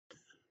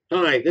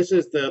Hi, this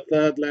is the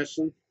third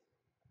lesson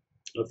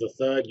of the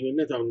third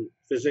unit on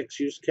physics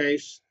use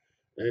case,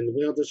 and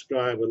we'll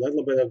describe a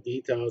little bit of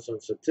details on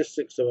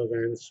statistics of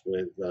events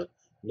with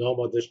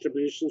normal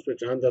distributions,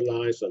 which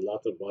underlies a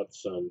lot of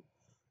what's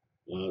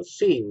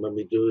seen when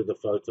we do the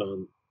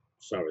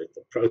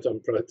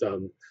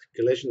proton-proton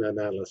collision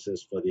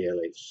analysis for the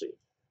LHC.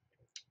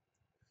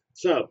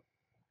 So,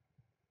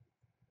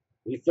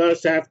 we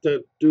first have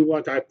to do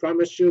what I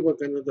promised you. We're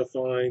going to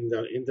define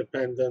the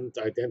independent,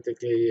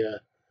 identically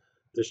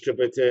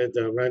distributed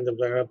random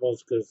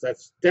variables, because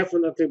that's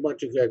definitely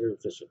what you get in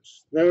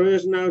physics. There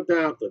is no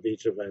doubt that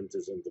each event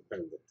is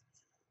independent.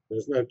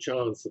 There's no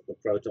chance that the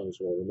protons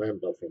will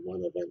remember from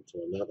one event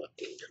to another.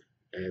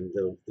 And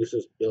this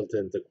is built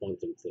into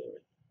quantum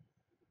theory.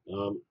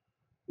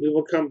 We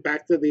will come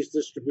back to these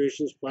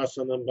distributions,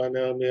 Poisson and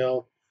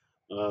Binomial.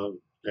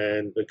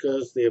 And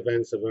because the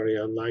events are very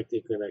unlikely,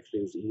 you can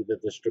actually use either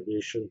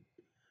distribution.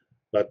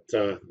 But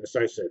as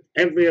I said,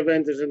 every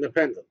event is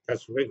independent.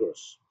 That's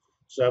rigorous.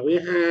 So we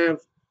have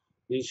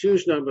these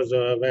huge numbers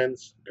of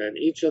events, and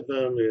each of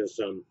them is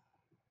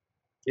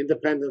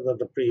independent of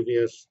the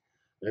previous.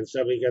 And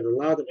so we get a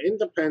lot of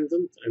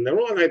independent, and they're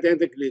all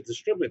identically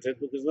distributed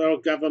because they're all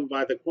governed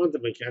by the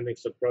quantum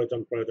mechanics of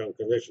proton-proton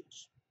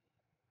collisions.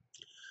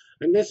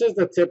 And this is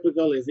the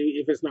typical, if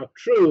it's not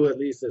true, at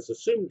least it's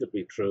assumed to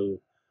be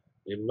true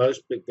in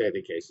most big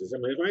data cases. I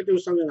mean, if I do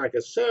something like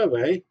a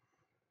survey,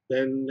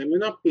 then they may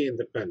not be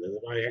independent.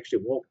 If I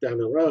actually walk down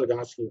the road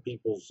asking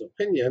people's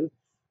opinion,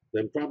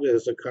 then probably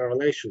there's a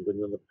correlation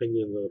between the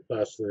opinion of the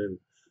person in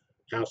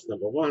house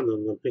number 1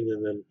 and the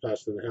opinion of the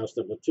person in house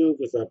number 2,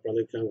 because they'll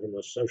probably come from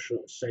a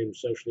same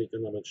social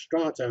economic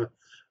strata,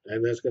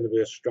 and there's going to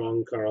be a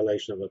strong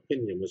correlation of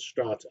opinion with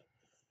strata.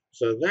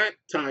 So that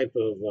type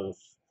of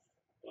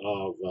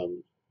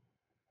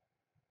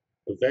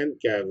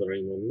event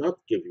gathering will not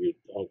give you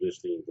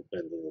obviously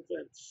independent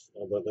events,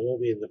 although they will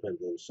be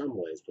independent in some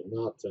ways, but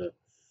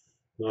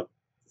not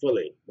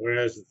fully.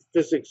 Whereas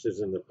physics is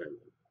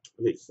independent,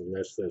 at least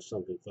unless there's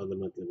something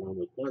fundamentally wrong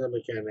with quantum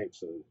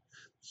mechanics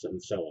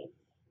and so on.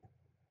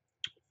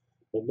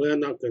 But we're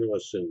not going to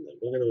assume that.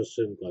 We're going to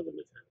assume quantum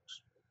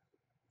mechanics.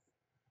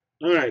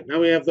 All right, now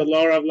we have the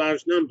law of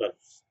large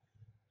numbers.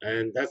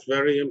 And that's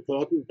very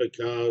important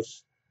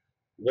because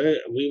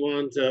we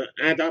want to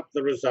add up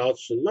the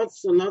results from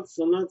lots and lots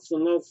and lots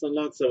and lots and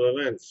lots of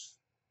events.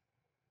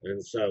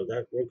 And so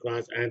that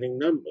requires adding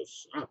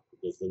numbers up,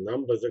 because the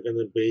numbers are going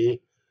to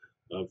be,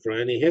 for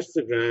any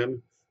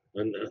histogram,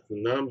 and the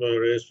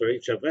number is for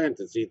each event.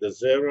 It's either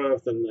 0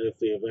 if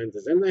the event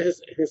is in the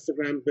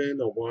histogram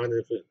bin, or 1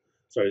 if it,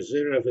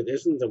 0 if it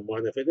isn't, and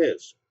 1 if it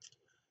is.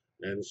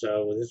 And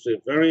so this is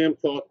very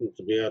important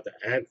to be able to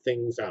add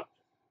things up.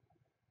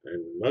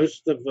 And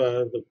most of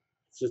the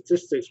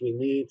statistics we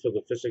need for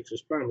the physics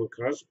experiment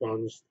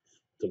corresponds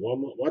to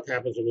what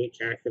happens when we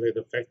calculate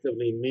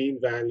effectively mean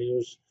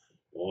values,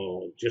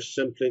 or just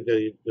simply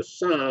the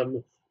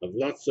sum of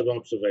lots of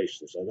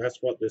observations. So that's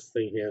what this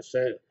thing here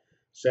says.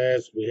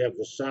 We have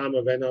the sum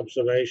of n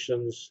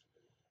observations,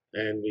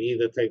 and we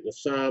either take the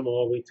sum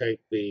or we take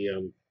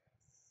the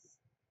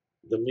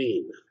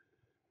mean.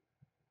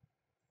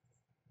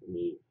 Let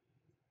me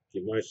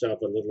give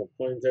myself a little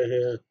pointer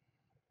here.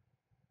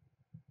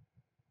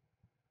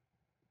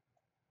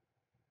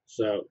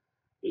 So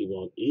we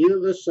want either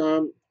the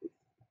sum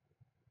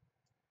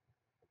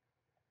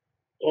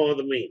or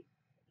the mean.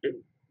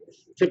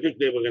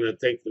 Typically, we're going to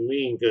take the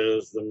mean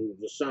because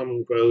the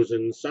sum grows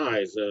in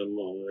size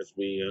as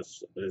we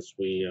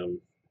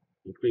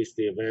increase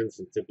the events,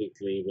 and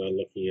typically we're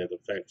looking at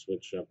effects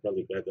which are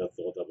probably better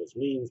thought of as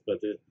means,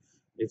 but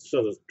it's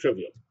sort of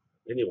trivial.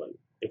 Anyway,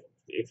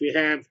 if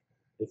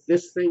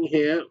this thing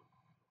here,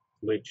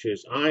 which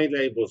is I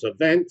labels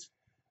event,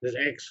 this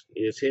x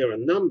is here a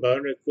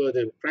number. It could,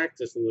 in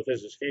practice, in the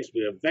physics case,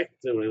 be a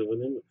vector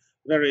within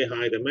a very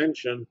high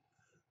dimension.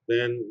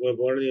 Then we're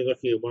already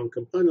looking at one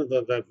component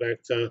of that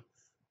vector.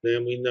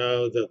 Then we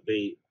know that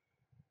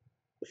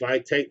if I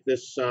take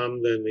this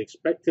sum, then the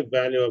expected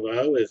value of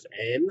O is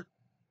n,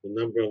 the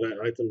number of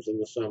items in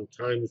the sum,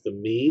 times the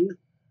mean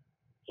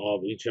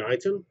of each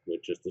item,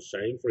 which is the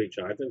same for each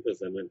item because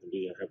they're meant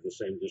to have the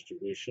same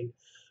distribution.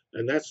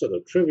 And that's sort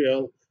of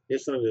trivial.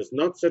 Here's something that's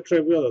not so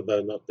trivial,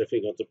 although not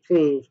difficult to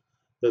prove,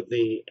 that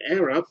the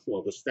error,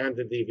 or the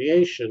standard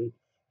deviation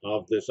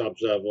of this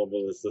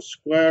observable, is the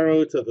square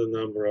root of the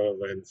number of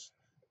events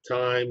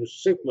times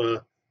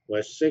sigma,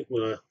 where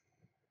sigma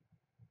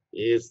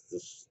is the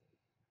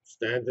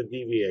standard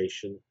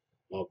deviation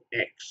of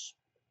x.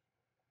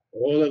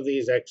 All of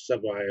these x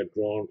sub I are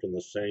drawn from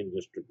the same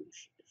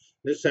distribution.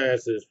 This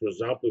has this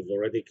result we've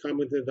already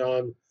commented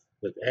on,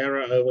 that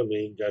error over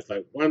mean goes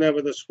like 1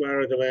 over the square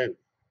root of n.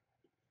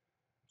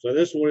 So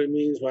this is what it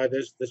means why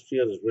this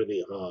field is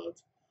really hard.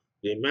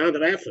 The amount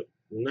of effort,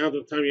 the amount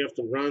of time you have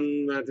to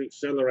run that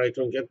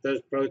accelerator and get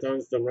those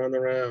protons to run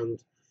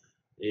around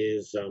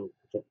is n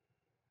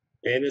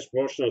is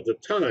proportional to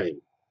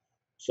time.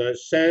 So it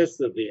says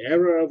that the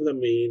error of the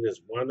mean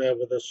is 1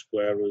 over the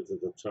square root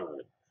of the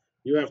time.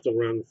 You have to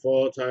run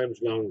 4 times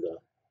longer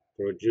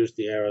to reduce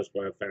the errors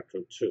by a factor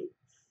of 2.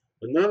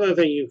 Another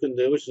thing you can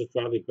do, which is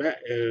probably better,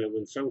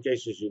 in some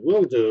cases you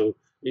will do,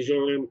 is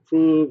you'll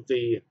improve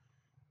the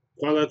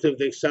quality of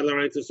the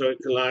accelerator so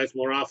it collides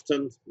more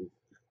often.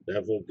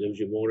 Therefore, gives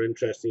you more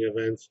interesting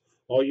events.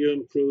 Or you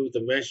improve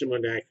the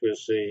measurement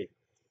accuracy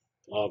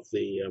of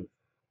the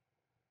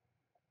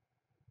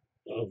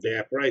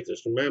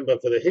apparatus. Remember,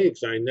 for the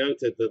Higgs, I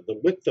noted that the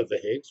width of the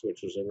Higgs,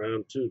 which was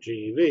around 2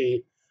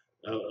 GeV,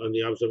 on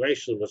the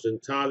observation was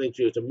entirely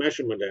due to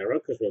measurement error,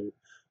 because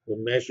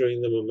we're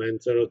measuring the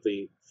momentum of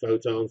the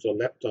photons or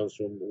leptons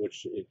from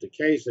which it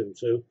decays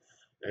into,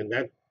 and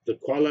that the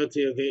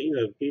quality of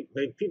the,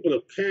 people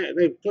have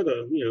they put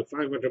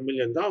 $500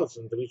 million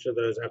into each of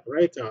those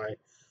apparati,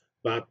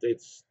 but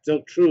it's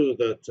still true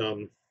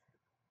that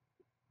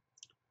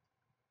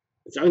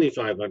it's only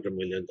 $500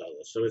 million,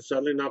 so it's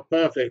certainly not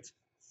perfect.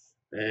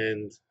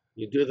 And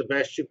you do the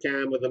best you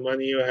can with the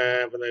money you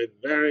have, and a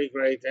very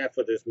great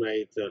effort is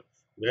made to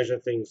measure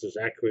things as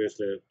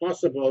accurately as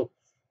possible,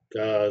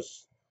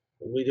 because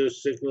when we do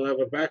signal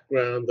over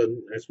background,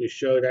 and as we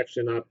showed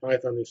actually in our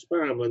Python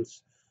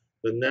experiments,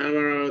 the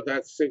narrower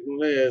that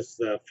signal is,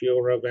 the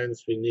fewer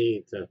events we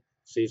need to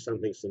see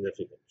something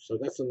significant. So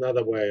that's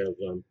another way of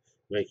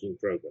making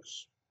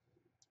progress.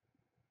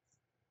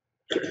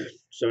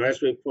 So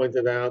as we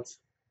pointed out,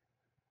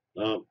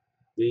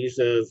 this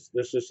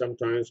is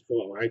sometimes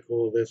called, I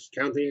call this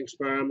counting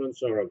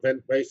experiments or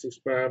event-based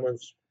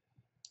experiments.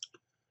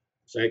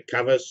 Say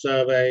cover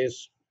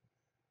surveys,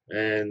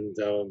 and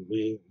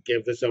we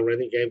gave this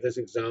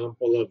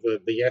example of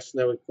the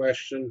yes/no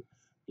question.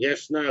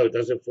 Yes, no,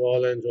 does it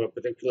fall into a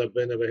particular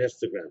bin of a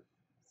histogram?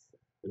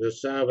 In the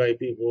survey,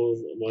 people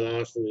will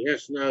ask them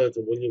yes, no,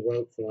 to will you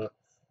vote for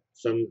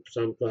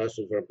some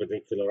person for a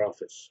particular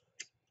office.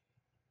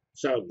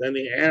 So then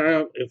the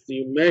error, if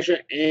you measure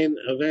n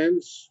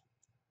events,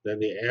 then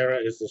the error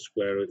is the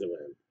square root of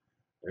n.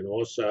 And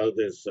also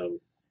there's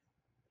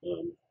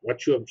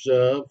what you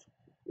observe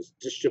is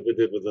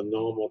distributed with a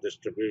normal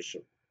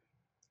distribution,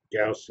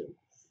 Gaussian.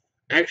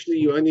 Actually,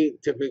 you only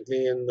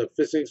typically in the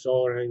physics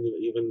or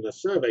even the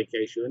survey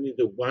case, you only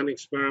do one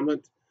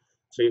experiment,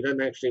 so you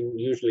don't actually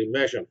usually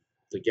measure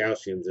the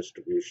Gaussian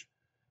distribution.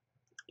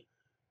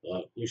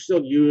 You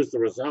still use the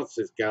results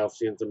as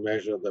Gaussian to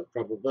measure the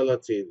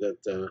probability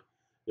that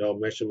your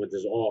measurement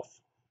is off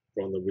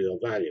from the real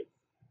value.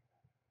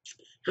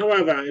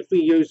 However, if we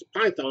use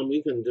Python,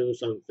 we can do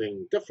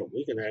something different.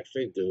 We can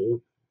actually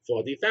do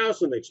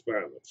 40,000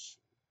 experiments.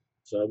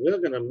 So we're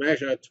going to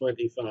measure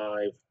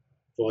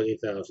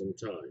 40,000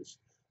 times.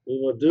 We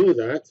will do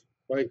that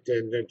by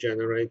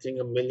generating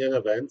 1 million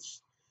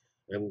events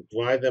and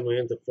divide them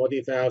into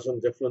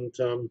 40,000 different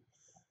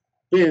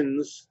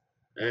bins,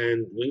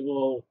 and we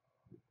will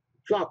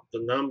plot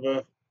the number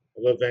of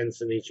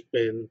events in each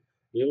bin.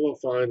 We will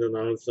find an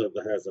answer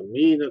that has a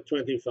mean of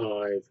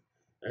 25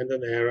 and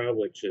an error,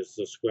 which is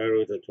the square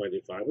root of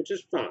 25, which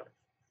is 5.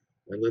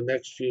 And the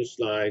next few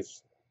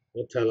slides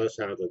will tell us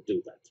how to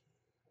do that.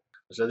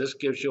 So this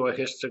gives you a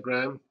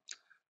histogram,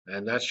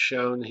 and that's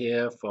shown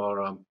here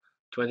for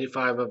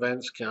 25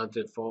 events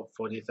counted for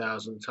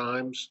 40,000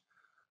 times.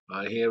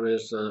 Here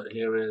is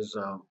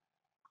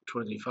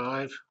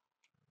 25.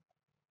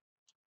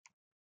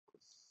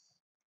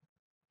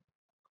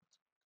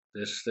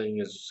 This thing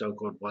is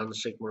so-called 1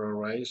 sigma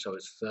array, so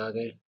it's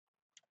 30.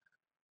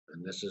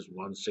 And this is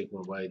 1 sigma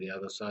away the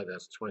other side,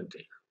 that's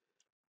 20.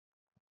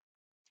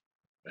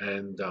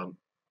 And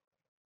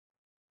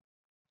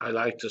I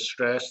like to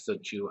stress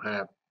that you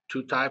have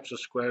 2 types of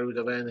square root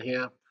of n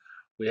here.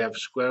 We have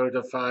square root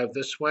of 5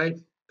 this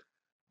way,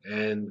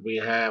 and we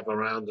have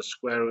around the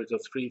square root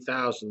of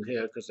 3,000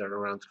 here, because there are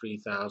around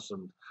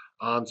 3,000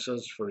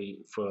 answers for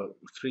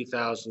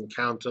 3,000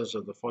 counters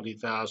of the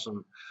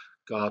 40,000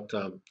 got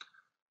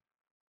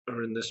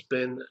are in this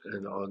bin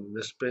and on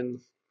this bin.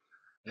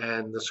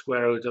 And the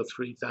square root of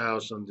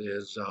 3,000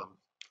 is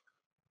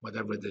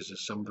whatever it is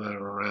somewhere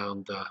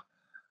around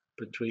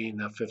between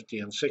 50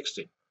 and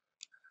 60.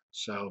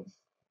 So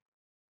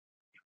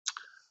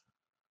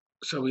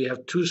we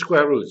have 2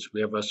 square roots.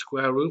 We have a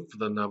square root for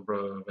the number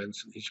of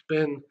events in each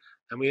bin,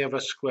 and we have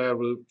a square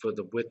root for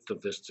the width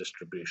of this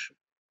distribution.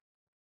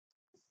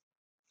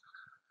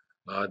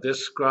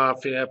 This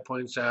graph here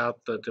points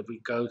out that if we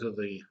go to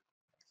the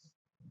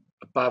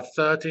above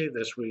 30,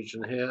 this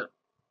region here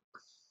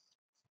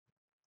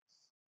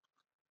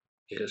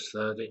is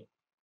 30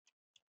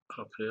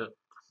 up here.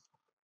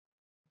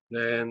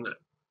 Then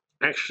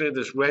actually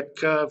this red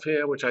curve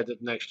here, which I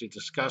didn't actually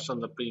discuss on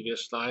the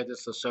previous slide,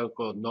 is the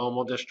so-called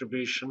normal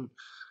distribution.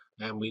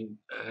 And we,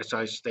 as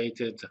I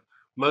stated,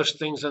 most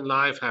things in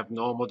life have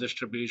normal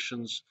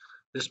distributions.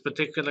 This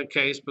particular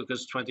case,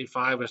 because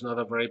 25 is not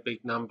a very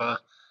big number,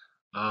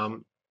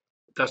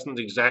 doesn't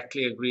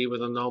exactly agree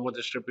with a normal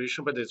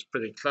distribution, but it's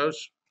pretty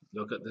close.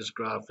 Look at this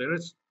graph here.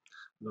 It's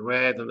the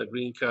red and the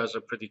green curves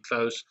are pretty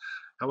close.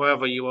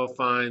 However, you will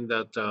find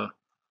that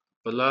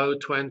below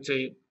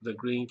 20, the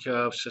green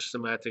curve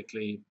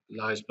systematically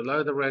lies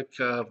below the red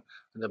curve,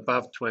 and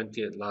above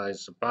 20, it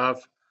lies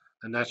above.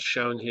 And that's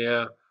shown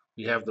here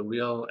we have the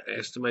real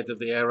estimate of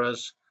the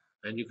errors,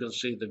 and you can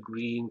see the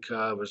green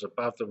curve is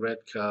above the red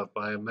curve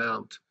by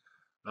amount,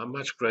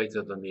 much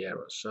greater than the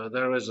errors. So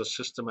there is a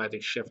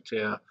systematic shift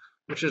here,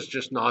 which is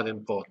just not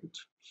important,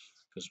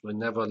 because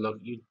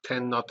you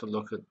tend not to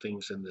look at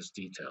things in this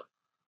detail.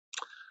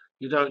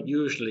 You don't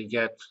usually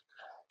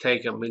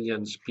take 1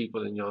 million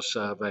people in your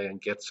survey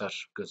and get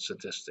such good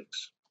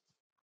statistics.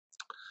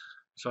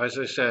 So as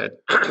I said,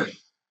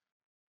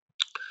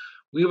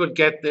 we would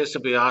get this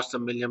if we asked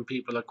 1 million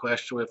people a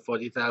question with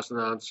 40,000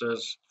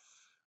 answers,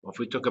 or if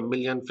we took 1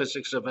 million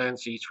physics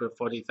events, each with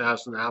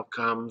 40,000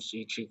 outcomes,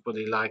 each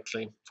equally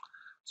likely.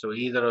 So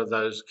either of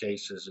those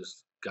cases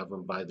is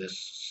governed by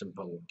this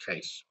simple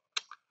case.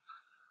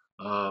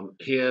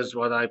 Here's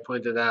what I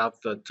pointed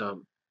out, that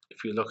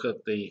if you look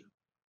at the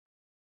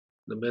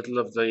middle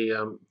of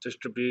the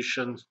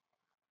distribution,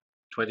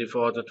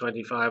 24 to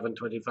 25 and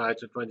 25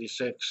 to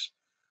 26,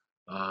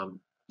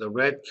 the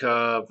red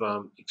curve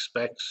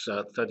expects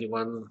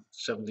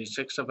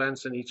 3176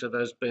 events in each of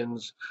those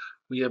bins.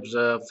 We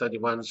observe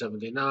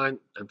 3179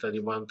 and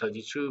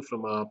 3132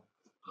 from our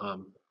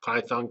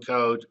Python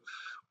code,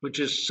 which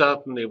is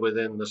certainly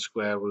within the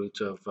square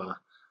root of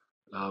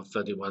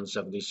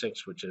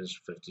 3176, which is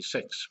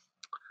 56.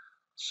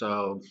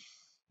 So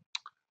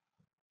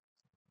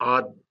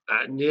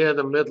near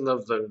the middle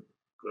of the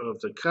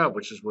curve,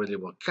 which is really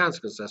what counts,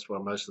 because that's where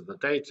most of the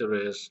data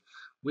is,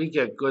 we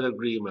get good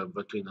agreement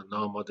between the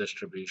normal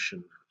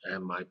distribution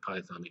and my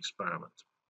Python experiment.